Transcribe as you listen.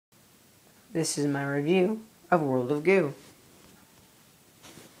This is my review of World of Goo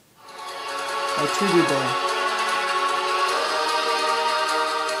by 2D Boy.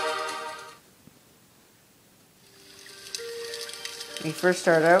 When you first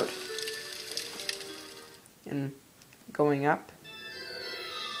start out and going up,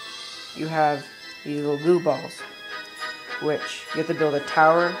 you have these little goo balls, which you have to build a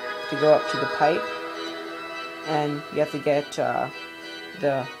tower to go up to the pipe, and you have to get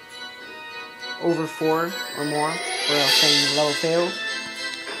the over 4 or more, or else saying the level fails.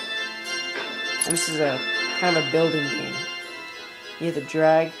 And this is a kind of a building game. You have to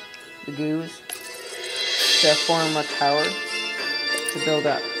drag the goos to form a tower to build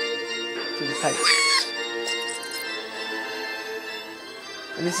up to the pipe.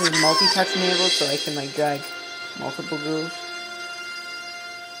 And this is multi-touch enabled, so I can like drag multiple goos.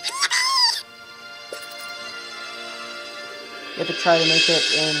 You have to try to make it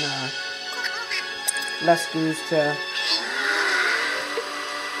in less goos to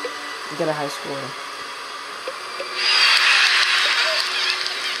get a high score.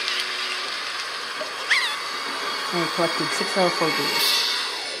 And we collected 6 out of 4 goos.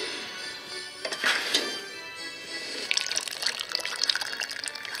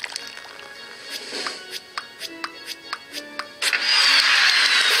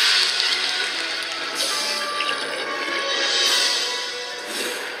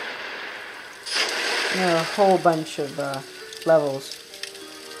 There are a whole bunch of levels.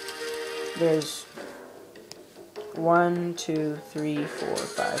 There's 1, 2, 3, 4,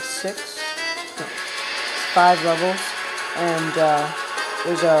 5, 6. No, 5 levels, and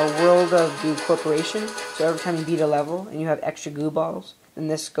there's a World of Goo Corporation. So every time you beat a level and you have extra goo balls, then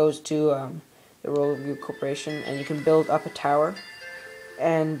this goes to the World of Goo Corporation, and you can build up a tower.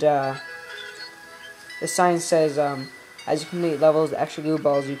 And the sign says, as you complete levels, the extra goo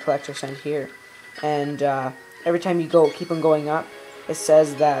balls you collect are sent here. And every time you keep on going up, it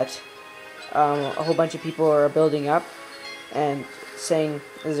says that a whole bunch of people are building up and saying,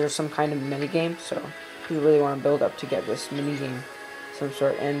 is there some kind of mini game? So people really want to build up to get this mini game of some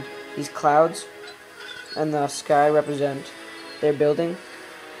sort. And these clouds and the sky represent their building.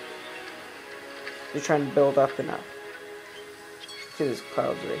 They're trying to build up and up. See these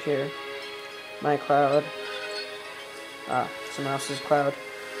clouds right here. My cloud. Someone else's cloud.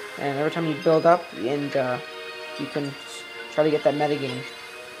 And every time you build up, and you can try to get that meta game.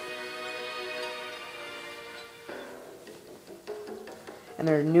 And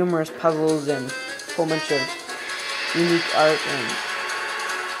there are numerous puzzles and a whole bunch of unique art, and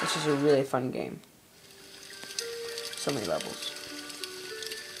it's just a really fun game. So many levels.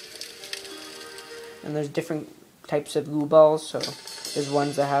 And there's different types of goo balls. So there's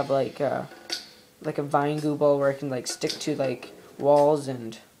ones that have like a vine goo ball where I can like stick to like walls,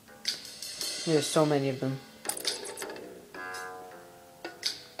 and there's so many of them.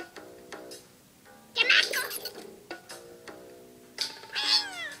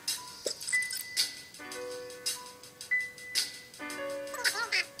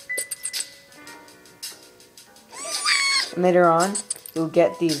 And later on, you'll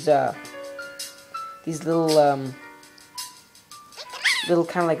get these little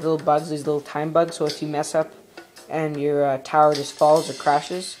kind of like little bugs, these little time bugs. So if you mess up and your tower just falls or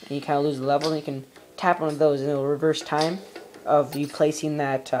crashes, and you kind of lose the level, and you can tap one of those, and it'll reverse time of you placing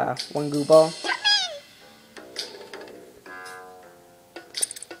that one goo ball.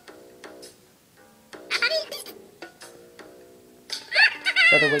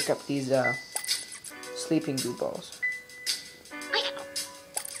 Try to wake up these sleeping goo balls.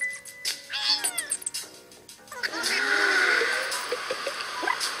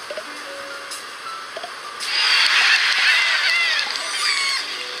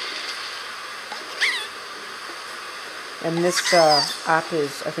 And this app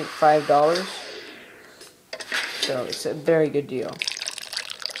is, I think, $5. So it's a very good deal.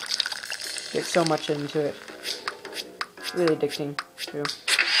 Get so much into it. Really addicting, too.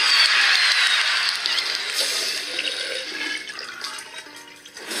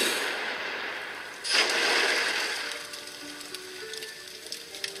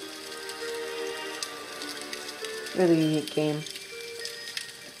 Really unique game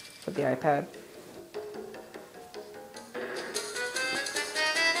for the iPad.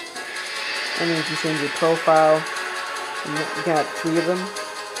 And then you can change your profile. And you can have 3 of them.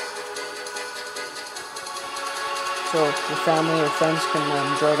 So your family or friends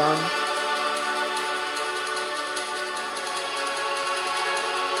can join on.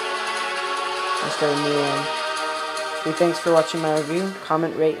 I start a new one. Okay, thanks for watching my review.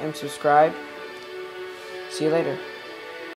 Comment, rate, and subscribe. See you later.